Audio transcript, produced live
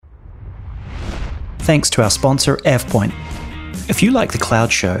thanks to our sponsor, AvePoint. If you like The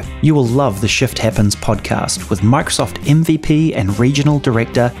Cloud Show, you will love the Shift Happens podcast with Microsoft MVP and Regional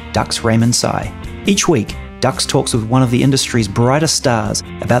Director Dux Raymond-Sai. Each week, Dux talks with one of the industry's brightest stars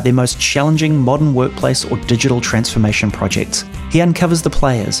about their most challenging modern workplace or digital transformation projects. He uncovers the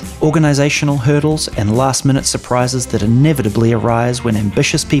players, organizational hurdles, and last-minute surprises that inevitably arise when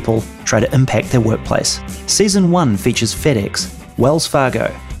ambitious people try to impact their workplace. Season 1 features FedEx, Wells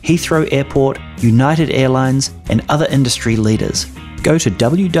Fargo, Heathrow Airport, United Airlines, and other industry leaders. Go to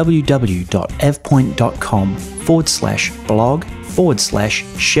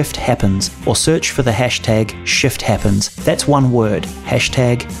www.avpoint.com/blog/Shift Happens or search for the hashtag Shift Happens. That's one word,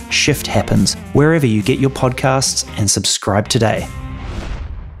 hashtag Shift Happens, wherever you get your podcasts, and subscribe today.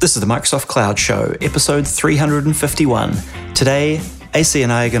 This is the Microsoft Cloud Show, episode 351. Today, AC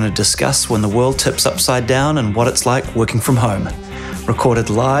and I are going to discuss when the world tips upside down and what it's like working from home. Recorded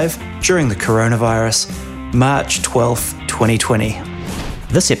live during the coronavirus, March 12th, 2020.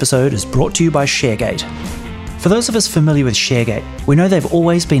 This episode is brought to you by ShareGate. For those of us familiar with ShareGate, we know they've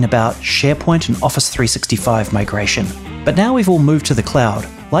always been about SharePoint and Office 365 migration. But now we've all moved to the cloud.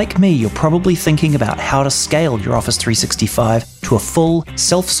 Like me, you're probably thinking about how to scale your Office 365 to a full,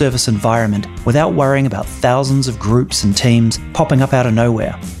 self-service environment without worrying about thousands of groups and teams popping up out of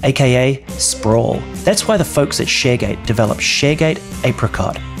nowhere, aka sprawl. That's why the folks at ShareGate developed ShareGate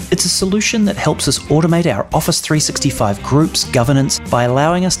Apricot. It's a solution that helps us automate our Office 365 groups governance by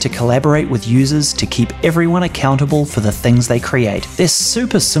allowing us to collaborate with users to keep everyone accountable for the things they create. They're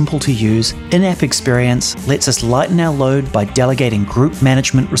super simple to use. In-app experience lets us lighten our load by delegating group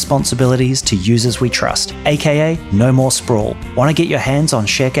management responsibilities to users we trust, aka no more sprawl. Want to get your hands on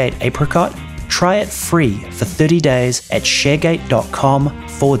ShareGate Apricot? Try it free for 30 days at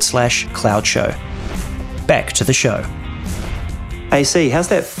sharegate.com/cloudshow. Back to the show. AC, how's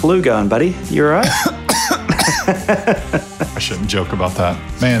that flu going, buddy? You all right? I shouldn't joke about that.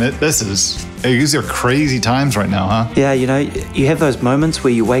 Man, these are crazy times right now, huh? Yeah, you know, you have those moments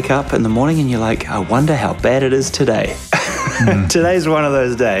where you wake up in the morning and you're like, I wonder how bad it is today. Today's one of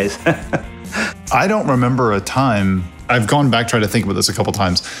those days. I don't remember a time, I've gone back trying to think about this a couple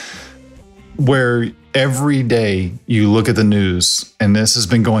times, where every day you look at the news, and this has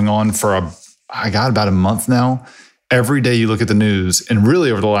been going on for about a month now. Every day you look at the news, and really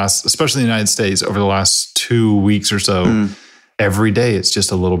over the last, especially in the United States, over the last 2 weeks or so, every day it's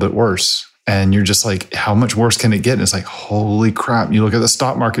just a little bit worse. And you're just like, how much worse can it get? And it's like, holy crap. You look at the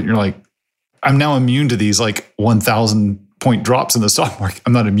stock market and you're like, I'm now immune to these like 1,000 point drops in the stock market.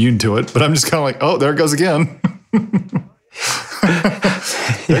 I'm not immune to it, but I'm just kind of like, oh, there it goes again.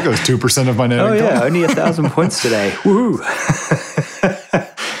 There goes 2% of my net income. Oh yeah, only 1,000 points today. Woo!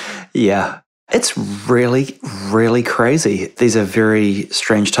 Yeah. It's really, really crazy. These are very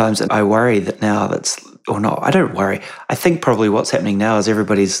strange times. And I worry that now I don't worry. I think probably what's happening now is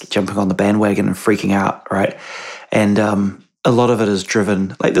everybody's jumping on the bandwagon and freaking out, right? And a lot of it is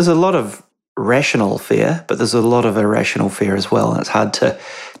driven, like there's a lot of rational fear, but there's a lot of irrational fear as well. And it's hard to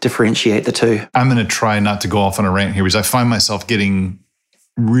differentiate the two. I'm going to try not to go off on a rant here because I find myself getting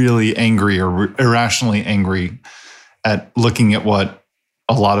really angry or irrationally angry at looking at what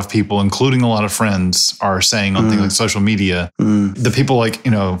a lot of people, including a lot of friends, are saying on things like social media. The people like,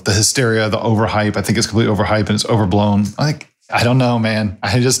 the hysteria, the overhype, I think it's completely overhyped and it's overblown. I don't know, man. I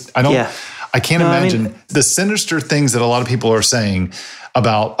can't imagine the sinister things that a lot of people are saying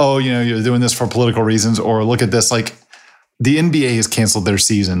about, you're doing this for political reasons, or look at this, like the NBA has canceled their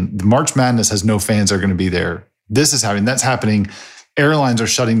season. The March Madness has no fans that are going to be there. This is happening. That's happening. Airlines are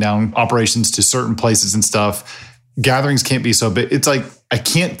shutting down operations to certain places and stuff. Gatherings can't be so big. It's like, I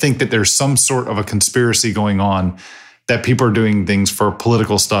can't think that there's some sort of a conspiracy going on that people are doing things for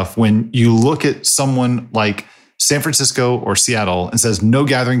political stuff. When you look at someone like San Francisco or Seattle and says no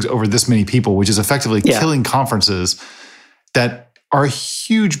gatherings over this many people, which is effectively killing conferences that are a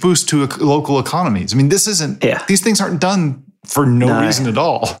huge boost to local economies. I mean, these things aren't done for no reason at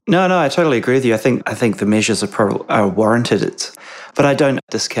all. No, I totally agree with you. I think the measures are warranted. But I don't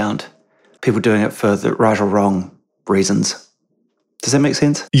discount people doing it for the right or wrong reasons. Does that make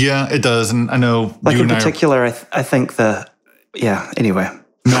sense? Yeah, it does. And I know, like in particular, I think anyway.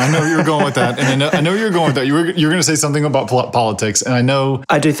 No, I know you're going with that. And I know you're going with that. You're going to say something about politics. And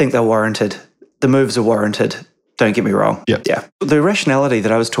I do think they're warranted. The moves are warranted. Don't get me wrong. Yeah. The rationality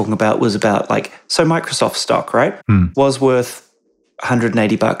that I was talking about was about so Microsoft stock, right? Was worth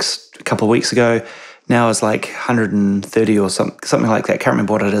 $180 a couple of weeks ago. Now is like 130 or something like that. Can't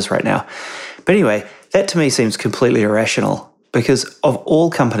remember what it is right now. But anyway, that to me seems completely irrational because of all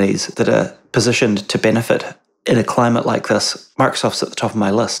companies that are positioned to benefit in a climate like this, Microsoft's at the top of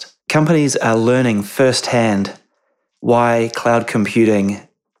my list. companies are learning firsthand why cloud computing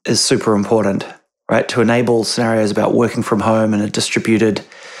is super important, right? To enable scenarios about working from home and a distributed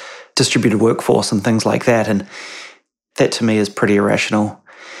workforce and things like that. And that to me is pretty irrational,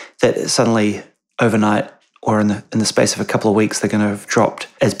 that suddenly overnight or in the space of a couple of weeks, they're going to have dropped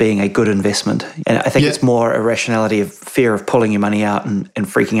as being a good investment. And I think it's more irrationality of fear of pulling your money out and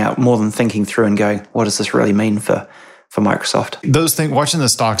freaking out more than thinking through and going, what does this really mean for Microsoft? Those things, watching the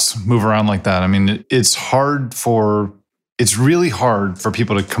stocks move around like that, I mean, it's really hard for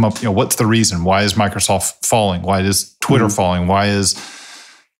people to come up, what's the reason? Why is Microsoft falling? Why is Twitter falling? Why is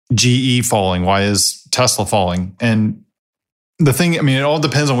GE falling? Why is Tesla falling? And the thing, I mean, it all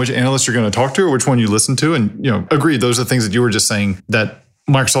depends on which analyst you're going to talk to or which one you listen to. And, agreed, those are the things that you were just saying, that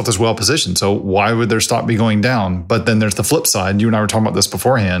Microsoft is well positioned. So why would their stock be going down? But then there's the flip side. You and I were talking about this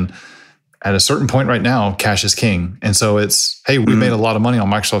beforehand. At a certain point right now, cash is king. And so it's, hey, we made a lot of money on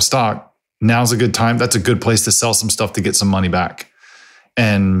Microsoft stock. Now's a good time. That's a good place to sell some stuff to get some money back.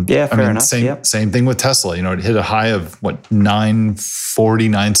 And fair enough. Same thing with Tesla. It hit a high of 940,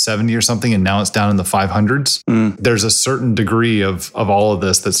 970 or something, and now it's down in the 500s. There's a certain degree of all of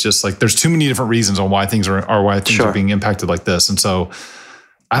this that's just like, there's too many different reasons on why things are being impacted like this. And so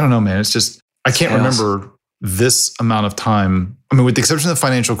I don't know, man. It's just, I can't remember this amount of time. I mean, with the exception of the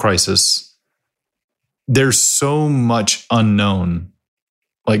financial crisis, there's so much unknown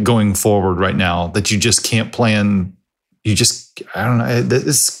like going forward right now that you just can't plan. I don't know.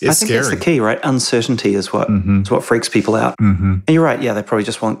 It's scary. I think that's the key, right? Uncertainty is what freaks people out. And you're right. Yeah, they probably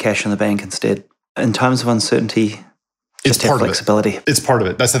just want cash in the bank instead. In times of uncertainty, just have flexibility. It's part of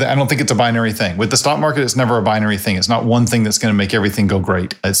it. That's the thing. I don't think it's a binary thing. With the stock market, it's never a binary thing. It's not one thing that's going to make everything go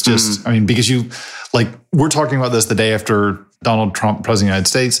great. It's just, I mean, because we're talking about this the day after Donald Trump, President of the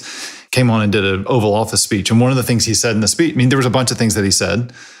United States, came on and did an Oval Office speech. And one of the things he said in the speech, I mean, there was a bunch of things that he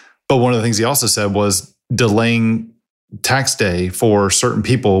said, but one of the things he also said was delaying tax day for certain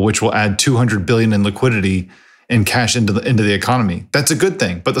people, which will add $200 billion in liquidity and cash into the economy. That's a good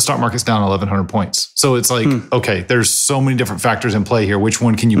thing, but the stock market's down 1,100 points. So it's like, okay, there's so many different factors in play here. Which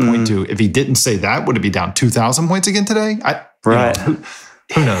one can you point to? If he didn't say that, would it be down 2,000 points again today? Right.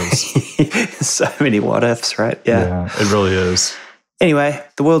 Who knows? So many what ifs, right? Yeah, it really is. Anyway,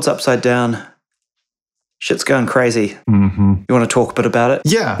 the world's upside down. Shit's going crazy. You want to talk a bit about it?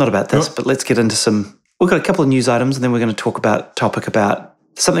 Yeah. Not about this, but let's get into some. We've got a couple of news items, and then we're going to talk about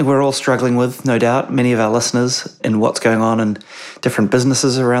something we're all struggling with, no doubt, many of our listeners, and what's going on in different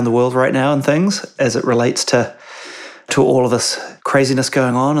businesses around the world right now and things as it relates to all of this craziness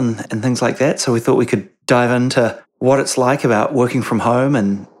going on and things like that. So we thought we could dive into what it's like about working from home,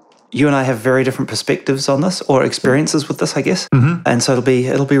 and you and I have very different perspectives on this, or experiences with this, I guess. And so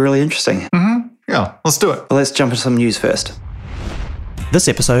it'll be really interesting. Yeah, let's do it. Well, let's jump into some news first. This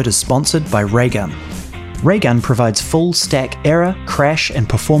episode is sponsored by Raygun. Raygun provides full-stack error, crash, and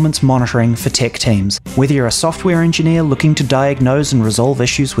performance monitoring for tech teams. Whether you're a software engineer looking to diagnose and resolve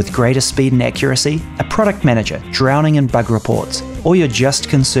issues with greater speed and accuracy, a product manager drowning in bug reports, or you're just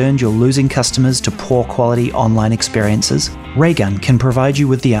concerned you're losing customers to poor quality online experiences, Raygun can provide you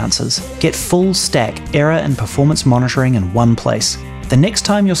with the answers. Get full-stack error and performance monitoring in one place. The next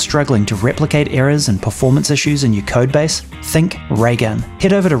time you're struggling to replicate errors and performance issues in your codebase, think Raygun.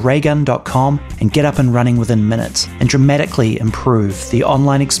 Head over to raygun.com and get up and running within minutes and dramatically improve the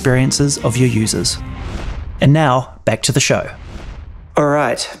online experiences of your users. And now, back to the show. All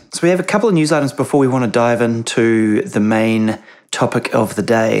right, so we have a couple of news items before we want to dive into the main topic of the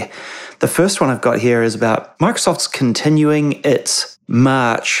day. The first one I've got here is about Microsoft's continuing its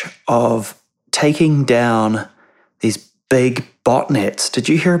march of taking down these big botnets. Did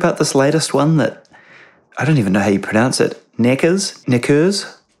you hear about this latest one that, I don't even know how you pronounce it, Neckers?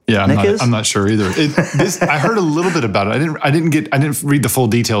 Yeah, I'm not sure either. I heard a little bit about it. I didn't read the full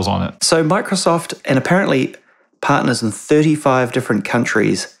details on it. So Microsoft and apparently partners in 35 different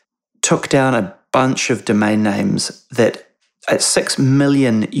countries took down a bunch of domain names that at 6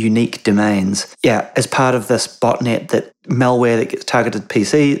 million unique domains. Yeah, as part of this botnet, that malware that gets targets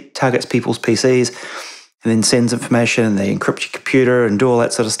people's PCs, and then sends information, and they encrypt your computer and do all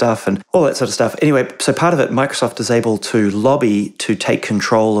that sort of stuff. Anyway, so part of it, Microsoft is able to lobby to take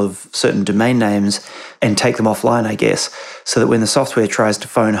control of certain domain names and take them offline, I guess, so that when the software tries to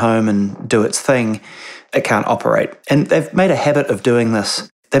phone home and do its thing, it can't operate. And they've made a habit of doing this.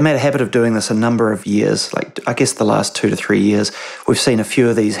 A number of years, like I guess the last 2 to 3 years. We've seen a few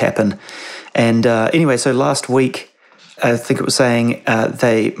of these happen. And anyway, so last week, I think it was saying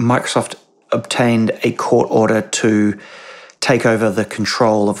Microsoft obtained a court order to take over the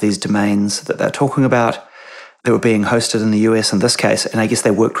control of these domains that they're talking about. that were being hosted in the US in this case. And I guess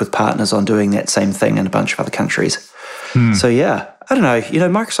they worked with partners on doing that same thing in a bunch of other countries. So yeah, I don't know.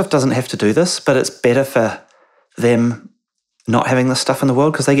 Microsoft doesn't have to do this, but it's better for them not having this stuff in the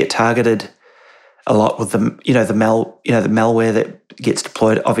world because they get targeted a lot with the malware that gets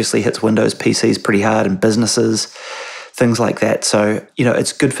deployed obviously hits Windows PCs pretty hard and businesses, things like that. So,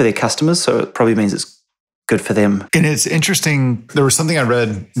 it's good for their customers. So it probably means it's good for them. And it's interesting. There was something I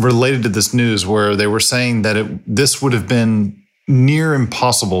read related to this news where they were saying that this would have been near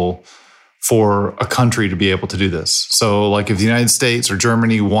impossible for a country to be able to do this. So like if the United States or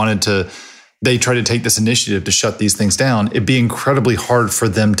Germany they try to take this initiative to shut these things down, it'd be incredibly hard for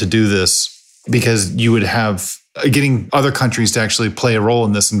them to do this because you would have getting other countries to actually play a role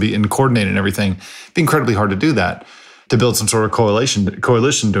in this and coordinate and everything. It'd be incredibly hard to do that, to build some sort of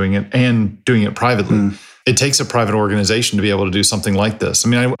coalition doing it and doing it privately. It takes a private organization to be able to do something like this. I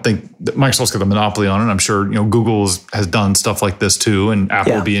mean, I think that Microsoft's got a monopoly on it. I'm sure, Google has done stuff like this too, and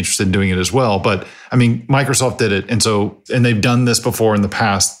Apple would be interested in doing it as well. But I mean, Microsoft did it. And they've done this before in the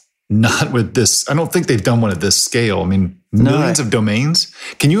past, not with this. I don't think they've done one at this scale. I mean, millions of domains.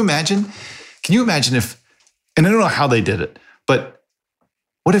 Can you imagine if, and I don't know how they did it, but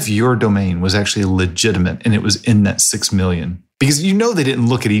what if your domain was actually legitimate and it was in that 6 million? Because they didn't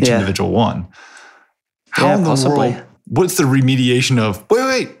look at each individual one. How in the world? What's the remediation of,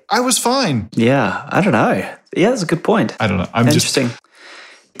 wait, I was fine? Yeah, I don't know. Yeah, that's a good point. I don't know. Interesting.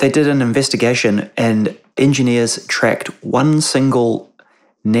 They did an investigation and engineers tracked one single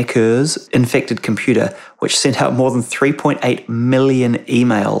Necur's infected computer, which sent out more than 3.8 million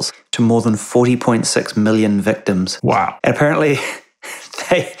emails to more than 40.6 million victims. Wow. And apparently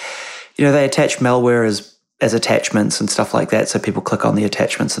they attach malware as attachments and stuff like that, so people click on the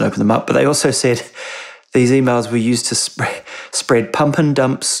attachments and open them up. But they also said these emails were used to spread pump and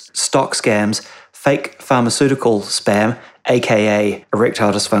dump stock scams, fake pharmaceutical spam, aka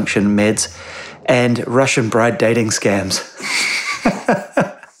erectile dysfunction meds, and Russian bride dating scams.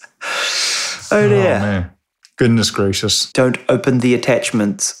 Oh dear. Oh man. Goodness gracious. Don't open the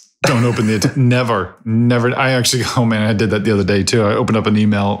attachments. Don't open the never. I actually, I did that the other day too. I opened up an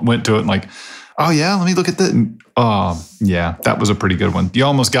email, went to it and like, oh yeah, let me look at that. Oh yeah, that was a pretty good one. You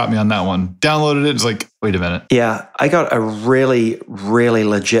almost got me on that one. Downloaded it. It's like, wait a minute. Yeah, I got a really, really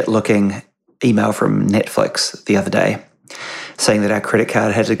legit looking email from Netflix the other day saying that our credit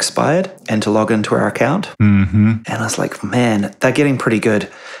card had expired and to log into our account. Mm-hmm. And I was like, man, they're getting pretty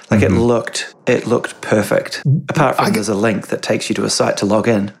good. Like it looked perfect. Apart from there's a link that takes you to a site to log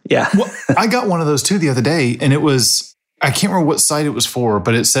in. Yeah. Well, I got one of those too the other day, and it was, I can't remember what site it was for,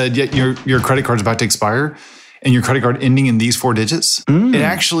 but it said, your credit card's about to expire and your credit card ending in these 4 digits. It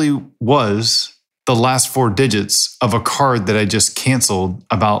actually was the last 4 digits of a card that I just canceled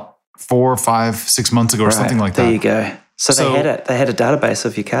about 4, 5, 6 months ago or something like that. There you go. So they had it. They had a database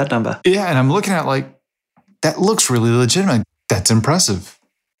of your card number. Yeah, and I'm looking at it like, that looks really legitimate. That's impressive.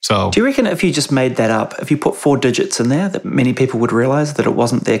 So, do you reckon if you just made that up, if you put 4 digits in there, that many people would realize that it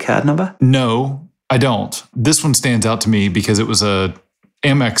wasn't their card number? No, I don't. This one stands out to me because it was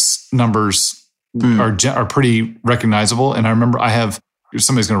Amex numbers are pretty recognizable. And I remember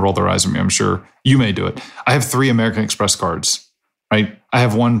somebody's going to roll their eyes at me, I'm sure. You may do it. I have 3 American Express cards, right? I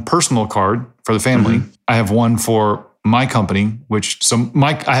have one personal card for the family. Mm-hmm. I have one for my company,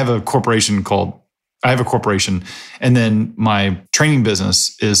 I have a corporation, and then my training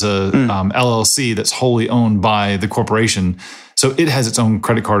business is a LLC that's wholly owned by the corporation. So it has its own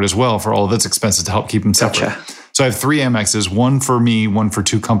credit card as well for all of its expenses to help keep them separate. Gotcha. So I have 3 Amexes, one for me, one for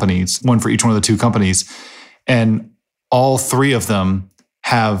 2 companies, one for each one of the 2 companies. And all 3 of them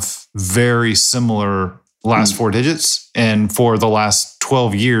have very similar last 4 digits. And for the last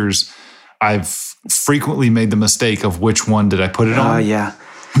 12 years, I've frequently made the mistake of which one did I put it on. Oh, yeah.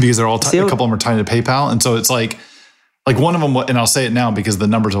 Because they're all a couple of them are tied to PayPal. And so it's like one of them, and I'll say it now because the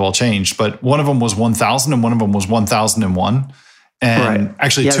numbers have all changed, but one of them was 1,000 and one of them was 1,001. And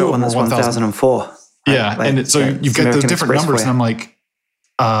actually 2 of them were 1,004. Yeah. So you've got those different numbers. And I'm like,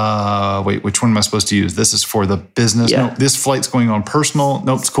 wait, which one am I supposed to use? This is for the business. Yeah. No, this flight's going on personal.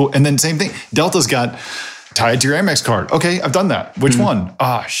 Nope, it's cool. And then same thing. Delta's got tied to your Amex card. Okay, I've done that. Which one?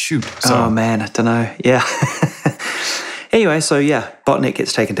 Shoot. Oh, man, I don't know. Yeah. Anyway, so yeah, botnet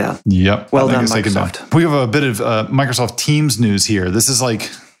gets taken down. Yep. Well done, Microsoft. We have a bit of Microsoft Teams news here. This is like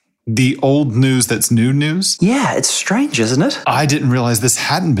the old news that's new news. Yeah, it's strange, isn't it? I didn't realize this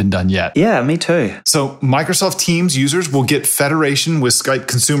hadn't been done yet. Yeah, me too. So Microsoft Teams users will get federation with Skype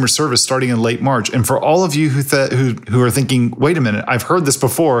consumer service starting in late March. And for all of you who are thinking, wait a minute, I've heard this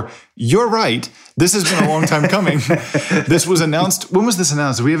before, you're right. This has been a long time coming. This was announced. When was this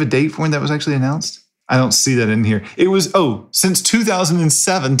announced? Do we have a date for when that was actually announced? I don't see that in here. It was, since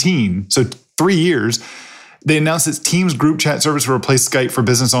 2017, so 3 years, they announced its Teams group chat service will replace Skype for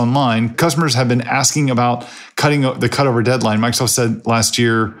Business Online. Customers have been asking about cutting the cutover deadline. Microsoft said last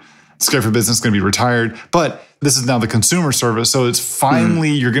year, Skype for Business is going to be retired, but this is now the consumer service. So it's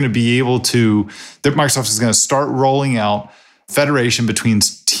finally, you're going to be able to, Microsoft is going to start rolling out federation between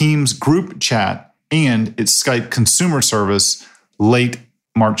Teams group chat and its Skype consumer service late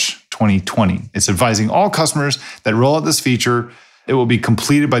March 2020. It's advising all customers that roll out this feature. It will be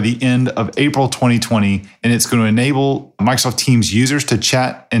completed by the end of April 2020, and it's going to enable Microsoft Teams users to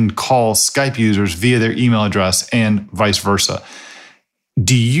chat and call Skype users via their email address and vice versa.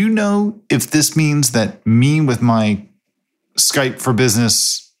 Do you know if this means that me with my Skype for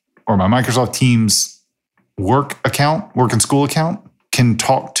Business or my Microsoft Teams work and school account, can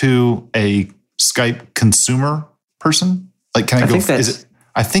talk to a Skype consumer person? Like, can I go?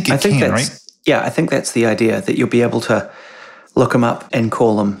 I think it can, right? Yeah, I think that's the idea, that you'll be able to look them up and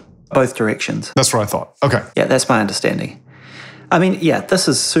call them both directions. That's what I thought. Okay. Yeah, that's my understanding. I mean, yeah, this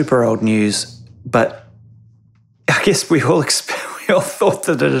is super old news, but I guess we all thought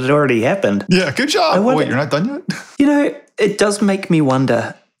that it had already happened. Yeah, good job. Wait, you're not done yet? It does make me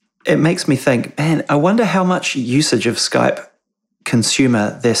wonder. It makes me think, man, I wonder how much usage of Skype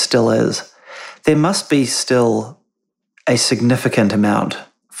consumer there still is. There must be still a significant amount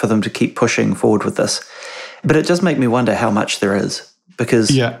for them to keep pushing forward with this. But it does make me wonder how much there is, because,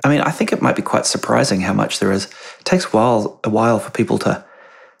 I mean, I think it might be quite surprising how much there is. It takes a while for people to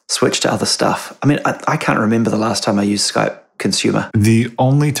switch to other stuff. I mean, I can't remember the last time I used Skype consumer. The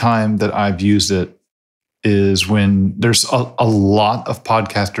only time that I've used it is when there's a lot of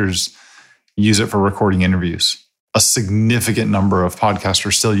podcasters use it for recording interviews. A significant number of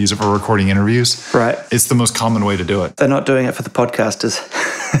podcasters still use it for recording interviews. Right. It's the most common way to do it. They're not doing it for the podcasters.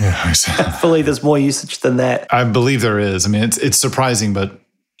 Yeah, Hopefully there's more usage than that. I believe there is. I mean, it's surprising, but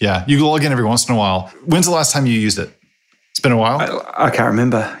yeah, you log in every once in a while. When's the last time you used it? It's been a while? I can't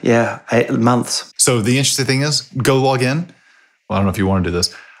remember. Yeah, 8 months. So the interesting thing is, go log in. Well, I don't know if you want to do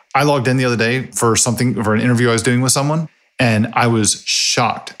this. I logged in the other day for an interview I was doing with someone, and I was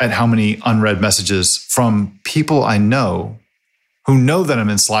shocked at how many unread messages from people I know who know that I'm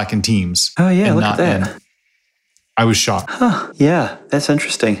in Slack and Teams. Oh yeah, look at that. I was shocked. Huh, yeah, that's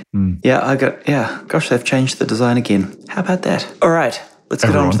interesting. Yeah, gosh, they've changed the design again. How about that? All right, let's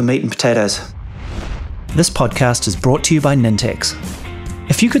get on to the meat and potatoes. This podcast is brought to you by Nintex.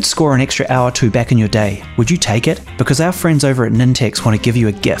 If you could score an extra hour or two back in your day, would you take it? Because our friends over at Nintex want to give you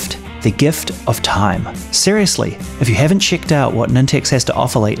a gift. The gift of time. Seriously, if you haven't checked out what Nintex has to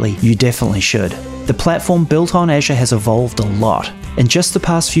offer lately, you definitely should. The platform built on Azure has evolved a lot. In just the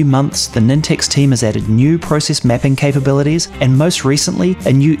past few months, the Nintex team has added new process mapping capabilities, and most recently,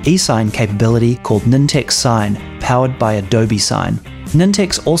 a new eSign capability called Nintex Sign, powered by Adobe Sign.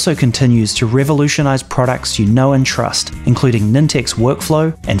 Nintex also continues to revolutionize products you know and trust, including Nintex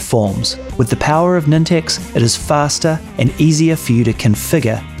Workflow and Forms. With the power of Nintex, it is faster and easier for you to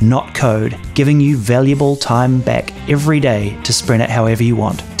configure, not code, giving you valuable time back every day to sprint it however you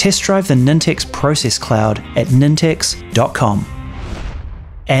want. Test drive the Nintex Process Cloud at nintex.com.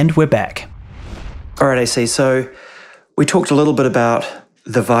 And we're back. All right, AC, so we talked a little bit about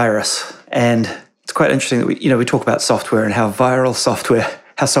the virus, and it's quite interesting that we talk about software and how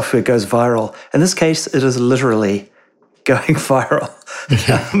software goes viral. In this case, it is literally going viral.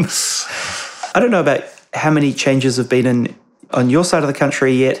 I don't know about how many changes have been on your side of the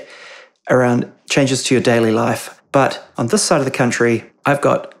country yet around changes to your daily life, but on this side of the country, I've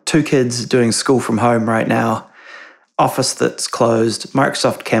got 2 kids doing school from home right now, office that's closed,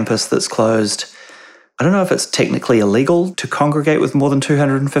 Microsoft campus that's closed. I don't know if it's technically illegal to congregate with more than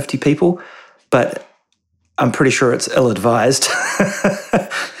 250 people, but I'm pretty sure it's ill-advised.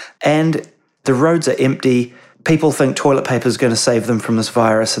 And the roads are empty. People think toilet paper is going to save them from this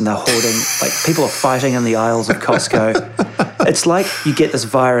virus, and they're hoarding. Like, people are fighting in the aisles of Costco. It's like you get this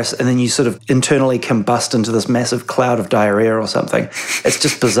virus and then you sort of internally combust into this massive cloud of diarrhea or something. It's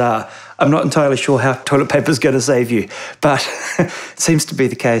just bizarre. I'm not entirely sure how toilet paper is going to save you, but it seems to be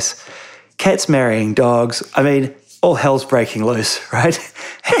the case. Cats marrying dogs. I mean, all hell's breaking loose, right?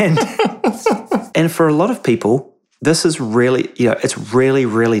 And for a lot of people, this is really, it's really,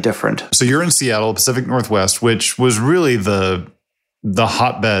 really different. So you're in Seattle, Pacific Northwest, which was really the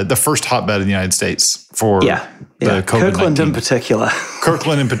hotbed, the first hotbed in the United States for the COVID-19. Kirkland in particular.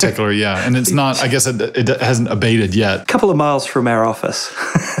 Kirkland in particular, yeah. And it's not, I guess it hasn't abated yet. A couple of miles from our office.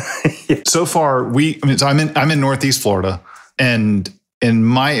 So far, I'm in Northeast Florida, and in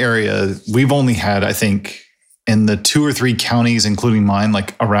my area, we've only had, I think, in the 2 or 3 counties, including mine,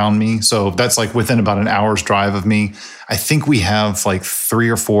 like around me. So that's like within about an hour's drive of me. I think we have like 3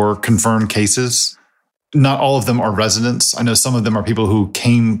 or 4 confirmed cases. Not all of them are residents. I know some of them are people who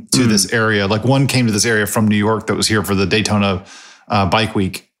came to this area. Like one came to this area from New York that was here for the Daytona Bike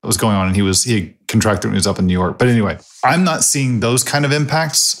Week that was going on. And he had contracted when he was up in New York. But anyway, I'm not seeing those kind of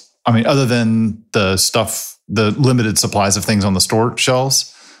impacts. I mean, other than the limited supplies of things on the store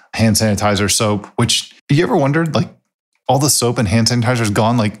shelves, hand sanitizer, soap, which you ever wondered, like all the soap and hand sanitizer is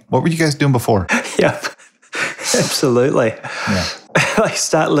gone? Like, what were you guys doing before? Yep. Absolutely. Yeah. Like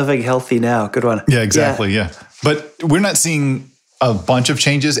start living healthy now. Good one. Yeah, exactly. Yeah. But we're not seeing a bunch of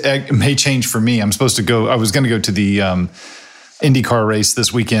changes. It may change for me. I was going to go to the IndyCar race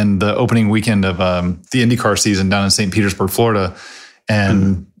this weekend, the opening weekend of the IndyCar season down in St. Petersburg, Florida.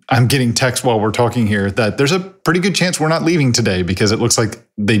 And I'm getting text while we're talking here that there's a pretty good chance we're not leaving today because it looks like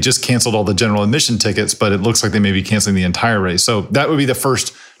they just canceled all the general admission tickets, but it looks like they may be canceling the entire race. So that would be the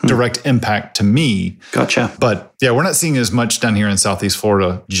first direct impact to me. Gotcha. But yeah, we're not seeing as much down here in Southeast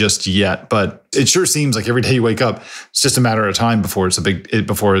Florida just yet, but it sure seems like every day you wake up, it's just a matter of time before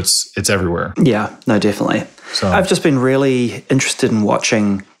it's everywhere. Yeah, no, definitely. So I've just been really interested in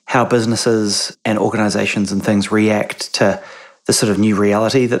watching how businesses and organizations and things react to the sort of new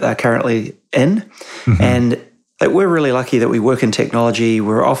reality that they're currently in. And like, we're really lucky that we work in technology.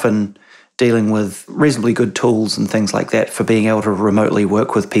 We're often dealing with reasonably good tools and things like that for being able to remotely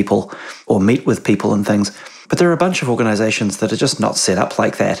work with people or meet with people and things. But there are a bunch of organizations that are just not set up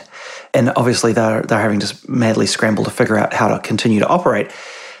like that. And obviously they're having to madly scramble to figure out how to continue to operate.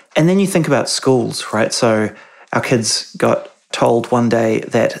 And then you think about schools, right? So our kids got told one day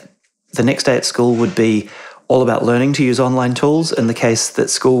that the next day at school would be all about learning to use online tools in the case that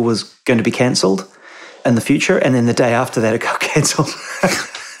school was going to be cancelled in the future. And then the day after that, it got cancelled.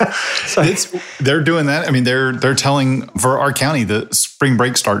 So they're doing that. I mean, they're telling for our county that spring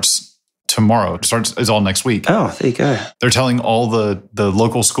break starts tomorrow. Is all next week. Oh, there you go. They're telling all the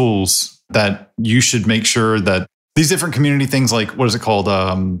local schools that you should make sure that these different community things, like what is it called?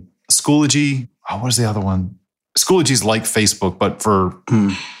 Schoology. Oh, what is the other one? Schoology is like Facebook, but for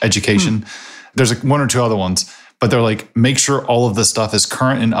education. There's like 1 or 2 other ones, but they're like, make sure all of this stuff is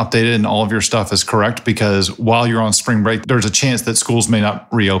current and updated and all of your stuff is correct because while you're on spring break, there's a chance that schools may not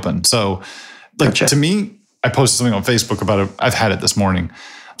reopen. So like to me, I posted something on Facebook about it. I've had it this morning.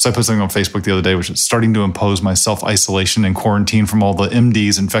 So I posted something on Facebook the other day, which is starting to impose my self-isolation and quarantine from all the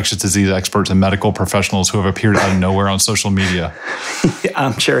MDs, infectious disease experts, and medical professionals who have appeared out of nowhere on social media.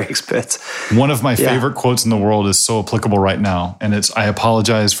 Armchair experts. One of my favorite quotes in the world is so applicable right now. And it's, I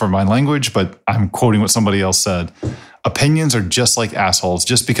apologize for my language, but I'm quoting what somebody else said. Opinions are just like assholes.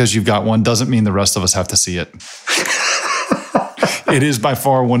 Just because you've got one doesn't mean the rest of us have to see it. It is by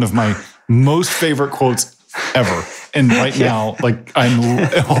far one of my most favorite quotes ever. And right now, like I'm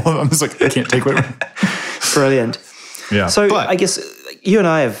just like, I can't take it. Brilliant. Yeah. So I guess you and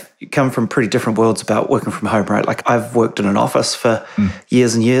I have come from pretty different worlds about working from home, right? Like I've worked in an office for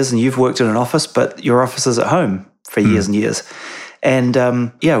years and years, and you've worked in an office, but your office is at home for years and years. And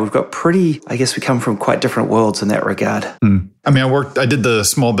we've got we come from quite different worlds in that regard. I mean, I did the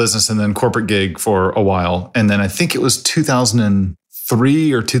small business and then corporate gig for a while. And then I think it was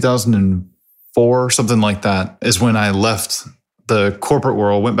 2003 or 2004, something like that, is when I left the corporate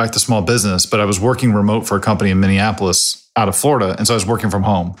world, went back to small business, but I was working remote for a company in Minneapolis out of Florida. And so I was working from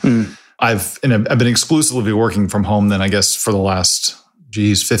home. I've been exclusively working from home then, I guess, for the last,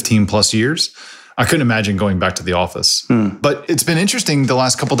 15 plus years. I couldn't imagine going back to the office. But it's been interesting the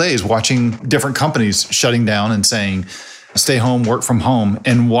last couple of days watching different companies shutting down and saying, stay home, work from home,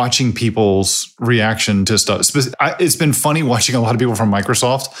 and watching people's reaction to stuff. It's been funny watching a lot of people from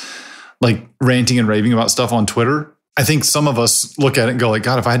Microsoft like ranting and raving about stuff on Twitter. I think some of us look at it and go like,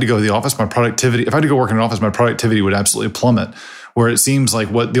 God, if I had to go to the office, if I had to go work in an office, my productivity would absolutely plummet. Where it seems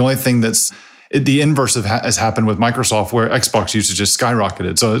like the only thing that's the inverse has happened with Microsoft, where Xbox usage just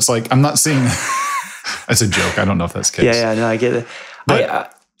skyrocketed. So it's like, I'm not seeing, that's a joke. I don't know if that's the case. Yeah, no, I get it.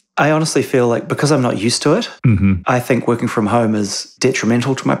 But I honestly feel like because I'm not used to it, I think working from home is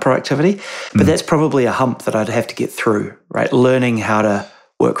detrimental to my productivity. But that's probably a hump that I'd have to get through, right? Learning how to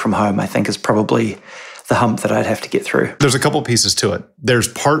work from home, I think, is probably the hump that I'd have to get through. There's a couple pieces to it. There's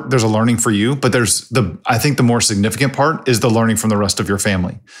a learning for you, but I think the more significant part is the learning from the rest of your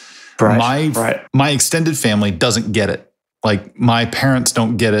family. Right. My extended family doesn't get it. Like my parents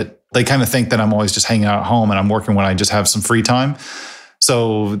don't get it. They kind of think that I'm always just hanging out at home and I'm working when I just have some free time.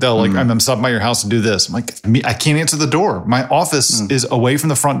 So they'll like, I'm stopping by your house to do this. I'm like, I can't answer the door. My office is away from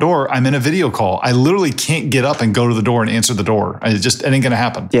the front door. I'm in a video call. I literally can't get up and go to the door and answer the door. It ain't going to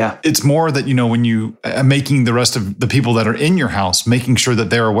happen. Yeah. It's more that, when you making the rest of the people that are in your house, making sure that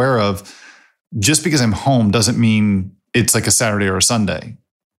they're aware of, just because I'm home doesn't mean it's like a Saturday or a Sunday.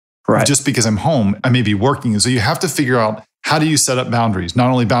 Right. Just because I'm home, I may be working. So you have to figure out, how do you set up boundaries? Not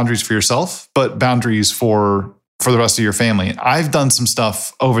only boundaries for yourself, but boundaries for the rest of your family. I've done some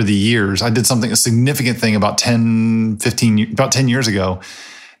stuff over the years. I did a significant thing about 10 years ago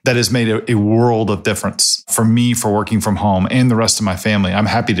that has made a world of difference for me for working from home and the rest of my family. I'm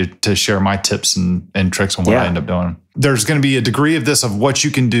happy to share my tips and tricks on what I end up doing. There's going to be a degree of this of what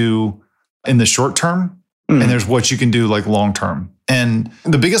you can do in the short term, and there's what you can do like long term. And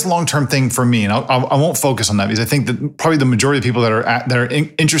the biggest long term thing for me, and I won't focus on that because I think that probably the majority of people that are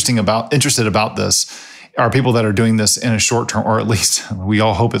interested about this are people that are doing this in a short term, or at least we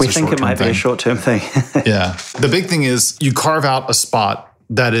all hope it's a short term thing. We think it might be a short term thing. Yeah. The big thing is you carve out a spot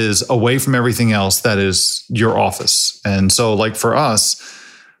that is away from everything else that is your office. And so like for us,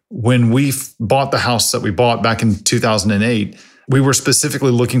 when we bought the house that we bought back in 2008, we were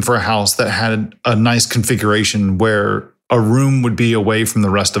specifically looking for a house that had a nice configuration where a room would be away from the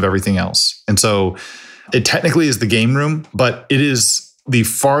rest of everything else. And so it technically is the game room, but it is the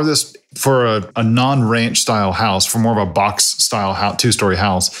farthest for a non-ranch style house, for more of a box style house, 2-story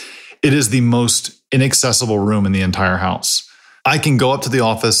house. It is the most inaccessible room in the entire house. I can go up to the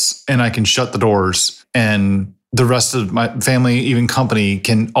office and I can shut the doors, and the rest of my family, even company,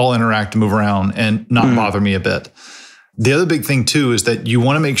 can all interact and move around and not bother me a bit. The other big thing too is that you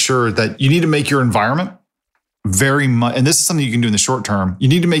want to make sure that you need to make your environment very much, and this is something you can do in the short term, you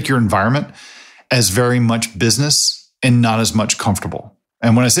need to make your environment as very much business and not as much comfortable.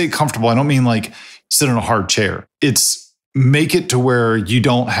 And when I say comfortable, I don't mean like sit in a hard chair. It's make it to where you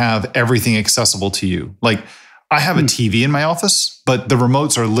don't have everything accessible to you. Like I have a TV in my office, but the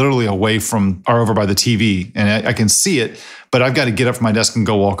remotes are literally are over by the TV, and I can see it, but I've got to get up from my desk and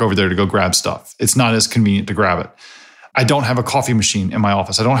go walk over there to go grab stuff. It's not as convenient to grab it. I don't have a coffee machine in my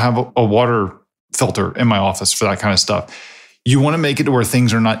office. I don't have a water filter in my office for that kind of stuff. You want to make it to where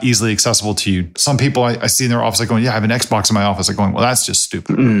things are not easily accessible to you. Some people I see in their office like going, I have an Xbox in my office. Like going, well, that's just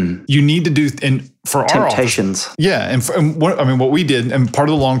stupid. You need to do, and for temptations. Our office, yeah. And what we did, and part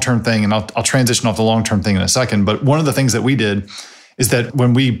of the long-term thing, and I'll transition off the long-term thing in a second, but one of the things that we did is that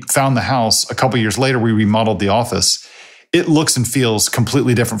when we found the house a couple of years later, we remodeled the office. It looks and feels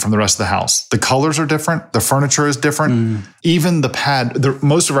completely different from the rest of the house. The colors are different. The furniture is different. Even the pad,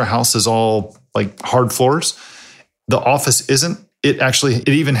 most of our house is all like hard floors. The office isn't. It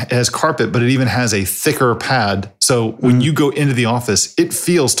even has carpet, but it even has a thicker pad. So when you go into the office, it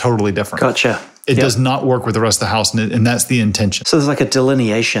feels totally different. Gotcha. It does not work with the rest of the house, and that's the intention. So there's like a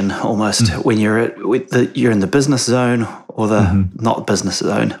delineation almost when you're in the business zone or the not business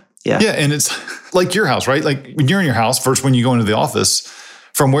zone. Yeah. Yeah, and it's like your house, right? Like when you're in your house, first when you go into the office,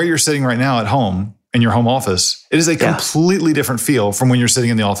 from where you're sitting right now at home in your home office, it is a completely different feel from when you're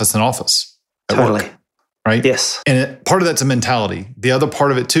sitting in the office at Totally. work, right? Yes. And part of that's a mentality. The other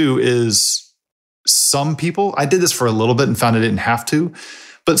part of it too is some people, I did this for a little bit and found I didn't have to,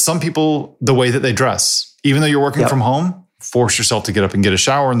 but some people, the way that they dress, even though you're working from home, force yourself to get up and get a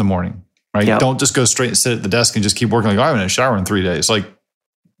shower in the morning, right? Don't just go straight and sit at the desk and just keep working like, I haven't had a shower in 3 days. Like,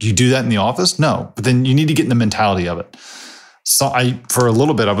 do you do that in the office? No, but then you need to get in the mentality of it. So for a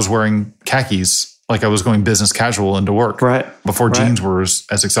little bit, I was wearing khakis, like I was going business casual into work before jeans were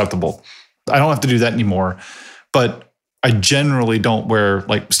as acceptable. I don't have to do that anymore, but I generally don't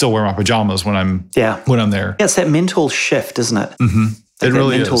still wear my pajamas when I'm there. Yeah, it's that mental shift, isn't it? Mm-hmm. Like it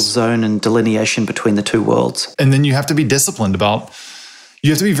really mental is. zone and delineation between the two worlds. And then you have to be disciplined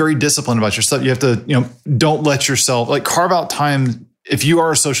you have to be very disciplined about yourself. You have to, don't let yourself, carve out time. If you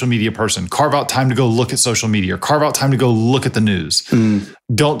are a social media person, carve out time to go look at social media, or carve out time to go look at the news.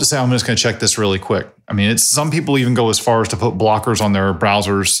 Don't just say, I'm just going to check this really quick. I mean, some people even go as far as to put blockers on their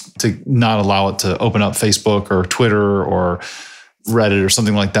browsers to not allow it to open up Facebook or Twitter or Reddit or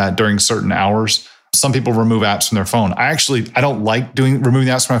something like that during certain hours. Some people remove apps from their phone. I don't like removing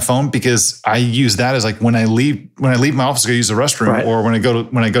apps from my phone because I use that as when I leave my office to go use the restroom, or when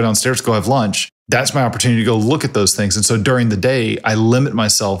I go downstairs to go have lunch. That's my opportunity to go look at those things. And so during the day, I limit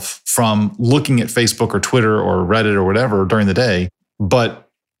myself from looking at Facebook or Twitter or Reddit or whatever during the day, but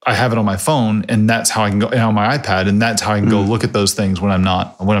I have it on my phone, and that's how I can go, and on my iPad, and that's how I can go look at those things when I'm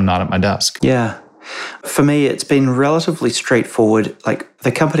not at my desk. Yeah. For me, it's been relatively straightforward. Like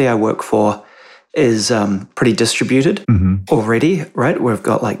the company I work for is pretty distributed already, right? We've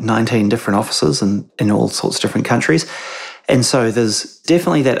got 19 different offices in all sorts of different countries. And so there's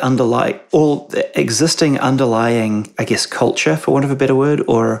definitely that existing underlying, I guess, culture, for want of a better word,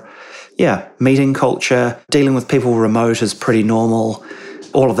 or meeting culture, dealing with people remote is pretty normal,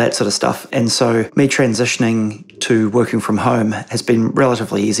 all of that sort of stuff. And so me transitioning to working from home has been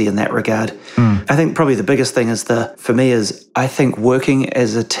relatively easy in that regard. I think probably the biggest thing for me is I think working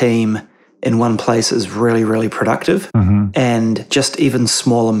as a team in one place is really, really productive. And just even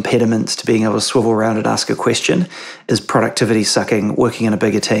small impediments to being able to swivel around and ask a question is productivity sucking, working in a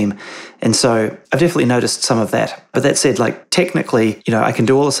bigger team. And so I've definitely noticed some of that. But that said, technically, I can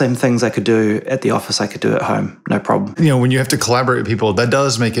do all the same things I could do at the office, I could do at home, no problem. When you have to collaborate with people, that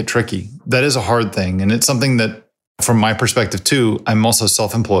does make it tricky. That is a hard thing. And it's something that, from my perspective too, I'm also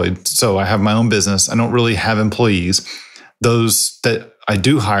self-employed. So I have my own business. I don't really have employees. Those that I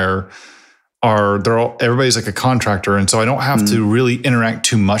do hire everybody's like a contractor. And so I don't have to really interact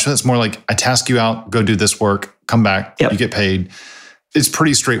too much. It's more like I task you out, go do this work, come back, you get paid. It's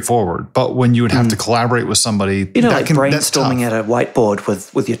pretty straightforward. But when you would have to collaborate with somebody, brainstorming at a whiteboard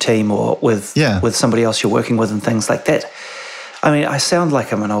with your team or with somebody else you're working with and things like that. I mean, I sound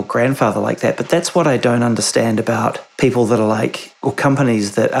like I'm an old grandfather like that, but that's what I don't understand about people that are or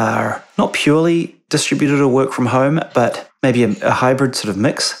companies that are not purely distributed or work from home, but maybe a hybrid sort of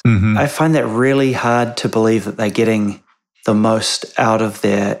mix. I find that really hard to believe that they're getting the most out of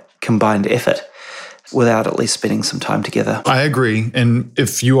their combined effort without at least spending some time together. I agree. And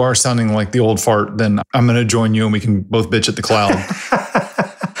if you are sounding like the old fart, then I'm going to join you and we can both bitch at the cloud.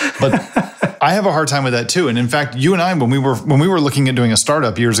 But I have a hard time with that too. And in fact, you and I, when we were looking at doing a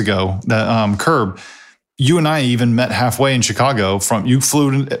startup years ago, that Curb, you and I even met halfway in Chicago. You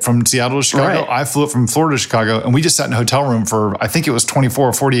flew from Seattle to Chicago. Right. I flew up from Florida to Chicago, and we just sat in a hotel room for, I think it was 24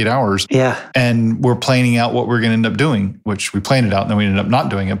 or 48 hours. Yeah. And we're planning out what we're going to end up doing, which we planned it out, and then we ended up not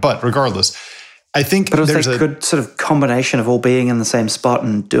doing it. But regardless, I think there's a good sort of combination of all being in the same spot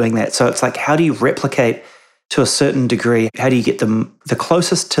and doing that. So it's how do you replicate to a certain degree? How do you get them the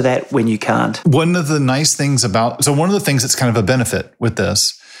closest to that when you can't? One of the nice things one of the things that's kind of a benefit with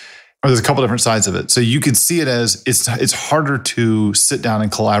this, or there's a couple different sides of it. So you could see it as it's harder to sit down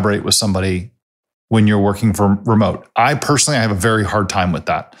and collaborate with somebody when you're working from remote. I personally have a very hard time with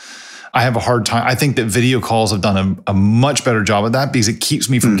that. I have a hard time. I think that video calls have done a much better job of that because it keeps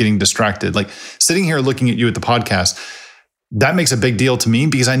me from getting distracted. Like sitting here looking at you at the podcast, that makes a big deal to me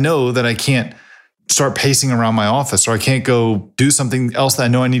because I know that I can't start pacing around my office or I can't go do something else that I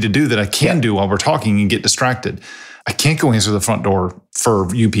know I need to do that I can do while we're talking and get distracted. I can't go answer the front door for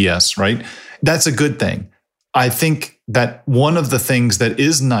UPS, right? That's a good thing. I think that one of the things that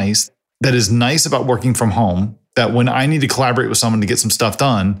is nice about working from home, that when I need to collaborate with someone to get some stuff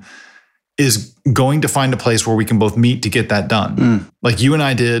done, is going to find a place where we can both meet to get that done. Like you and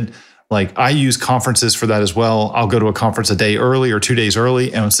I did. Like I use conferences for that as well. I'll go to a conference a day early or 2 days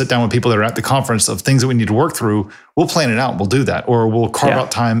early and sit down with people that are at the conference of things that we need to work through. We'll plan it out. We'll do that. Or we'll carve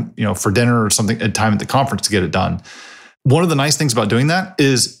out time, for dinner or something, time at the conference to get it done. One of the nice things about doing that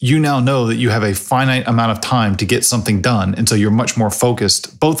is you now know that you have a finite amount of time to get something done. And so you're much more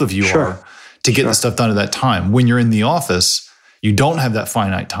focused, both of you are, to get the stuff done at that time. When you're in the office, you don't have that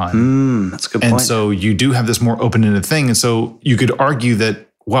finite time. That's a good point. And so you do have this more open-ended thing. And so you could argue that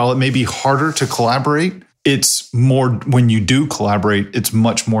while it may be harder to collaborate, it's more, when you do collaborate, it's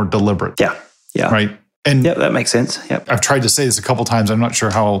much more deliberate. Yeah. Right? And that makes sense. Yep. I've tried to say this a couple of times. I'm not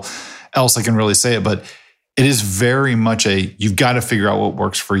sure how else I can really say it, but it is very much you've got to figure out what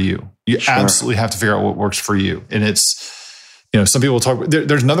works for you. You absolutely have to figure out what works for you. And it's, some people talk,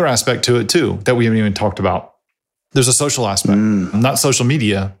 there's another aspect to it too, that we haven't even talked about. There's a social aspect, not social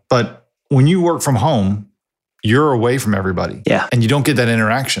media, but when you work from home, you're away from everybody. Yeah. And you don't get that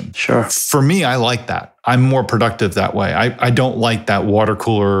interaction. Sure. For me, I like that. I'm more productive that way. I don't like that water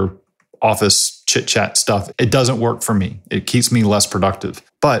cooler office chit chat stuff. It doesn't work for me. It keeps me less productive.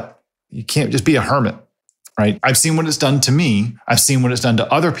 But you can't just be a hermit, right? I've seen what it's done to me. I've seen what it's done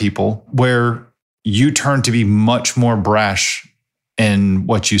to other people where you turn to be much more brash in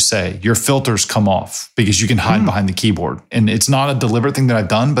what you say. Your filters come off because you can hide behind the keyboard. And it's not a deliberate thing that I've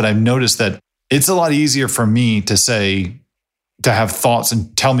done, but I've noticed that it's a lot easier for me to have thoughts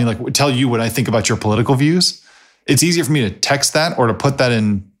and tell you what I think about your political views. It's easier for me to text that or to put that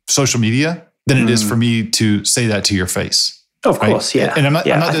in social media than it is for me to say that to your face. Of course, yeah. And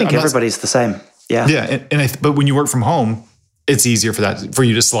I think everybody's the same. Yeah. Yeah. But when you work from home, it's easier for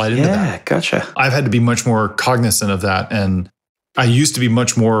you to slide into that. Yeah, gotcha. I've had to be much more cognizant of that. And I used to be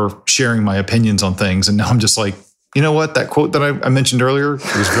much more sharing my opinions on things. And now I'm just like, you know what? That quote that I mentioned earlier,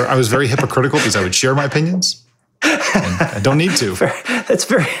 I was very hypocritical because I would share my opinions. And I don't need to.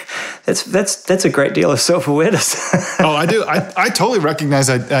 That's a great deal of self-awareness. Oh, I do. I totally recognize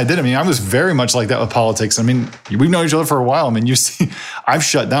I did. I mean, I was very much like that with politics. I mean, we've known each other for a while. I mean, you see, I've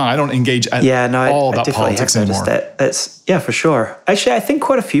shut down. I don't engage at all about politics anymore. That's for sure. Actually, I think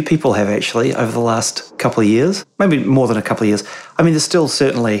quite a few people have actually over the last couple of years, maybe more than a couple of years. I mean, there's still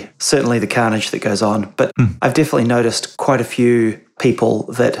certainly the carnage that goes on, but I've definitely noticed quite a few people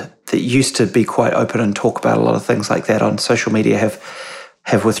that used to be quite open and talk about a lot of things like that on social media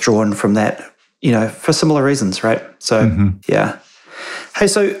have withdrawn from that, for similar reasons, right? So, yeah. Hey,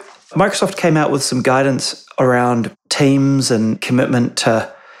 so Microsoft came out with some guidance around teams and commitment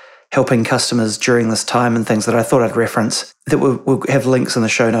to helping customers during this time and things that I thought I'd reference that we'll have links in the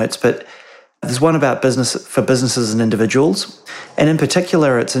show notes. But there's one about businesses and individuals. And in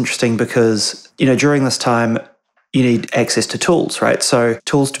particular, it's interesting because, during this time, you need access to tools, right? So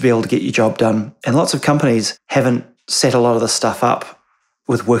tools to be able to get your job done. And lots of companies haven't set a lot of this stuff up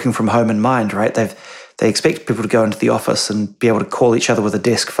with working from home in mind, right? They expect people to go into the office and be able to call each other with a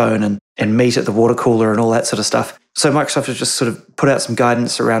desk phone and meet at the water cooler and all that sort of stuff. So Microsoft has just sort of put out some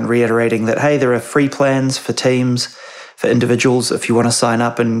guidance around reiterating that, hey, there are free plans for teams, for individuals, if you want to sign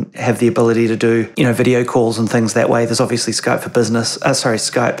up and have the ability to do, video calls and things that way. There's obviously Skype for business,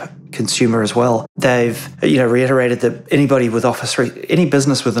 Skype consumer as well. They've, reiterated that any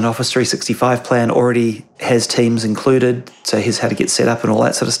business with an Office 365 plan already has Teams included. So here's how to get set up and all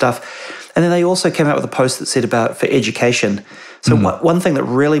that sort of stuff. And then they also came out with a post that said about for education. So one thing that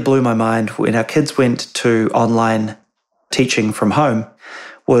really blew my mind when our kids went to online teaching from home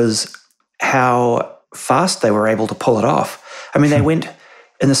was how fast they were able to pull it off. I mean, they went,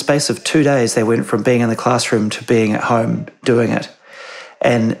 in the space of 2 days, they went from being in the classroom to being at home doing it.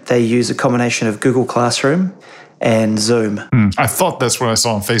 And they use a combination of Google Classroom and Zoom. I thought that's what I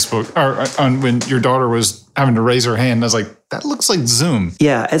saw on Facebook, or when your daughter was having to raise her hand. I was like, that looks like Zoom.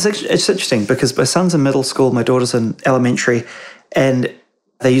 Yeah, it's interesting because my son's in middle school, my daughter's in elementary, and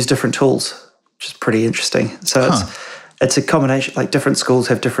they use different tools, which is pretty interesting. So it's a combination, like different schools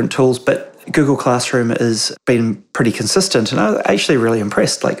have different tools, but Google Classroom has been pretty consistent. And I was actually really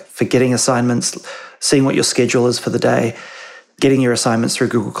impressed, like for getting assignments, seeing what your schedule is for the day, getting your assignments through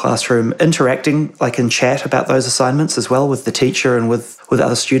Google Classroom, interacting like in chat about those assignments as well with the teacher and with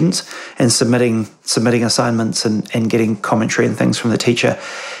other students, and submitting assignments and getting commentary and things from the teacher.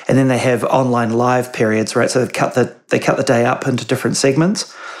 And then they have online live periods, right? So they cut the day up into different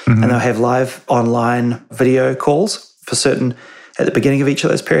segments, and they'll have live online video calls for certain at the beginning of each of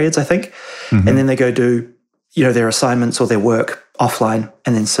those periods, I think. And then they go do, their assignments or their work offline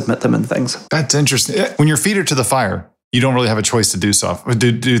and then submit them and things. That's interesting. When your feet are to the fire, you don't really have a choice to do stuff,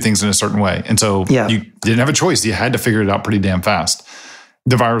 do things in a certain way. And so you didn't have a choice. You had to figure it out pretty damn fast.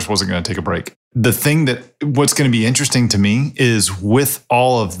 The virus wasn't going to take a break. The thing what's going to be interesting to me is with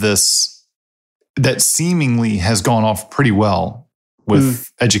all of this that seemingly has gone off pretty well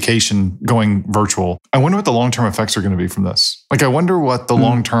with education going virtual. I wonder what the long-term effects are going to be from this. Like, I wonder what the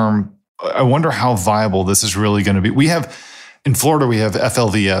long-term, I wonder how viable this is really going to be. In Florida, we have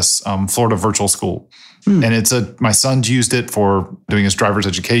FLVS, Florida Virtual School. And my son's used it for doing his driver's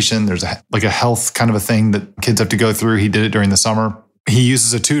education. There's a health kind of a thing that kids have to go through. He did it during the summer. He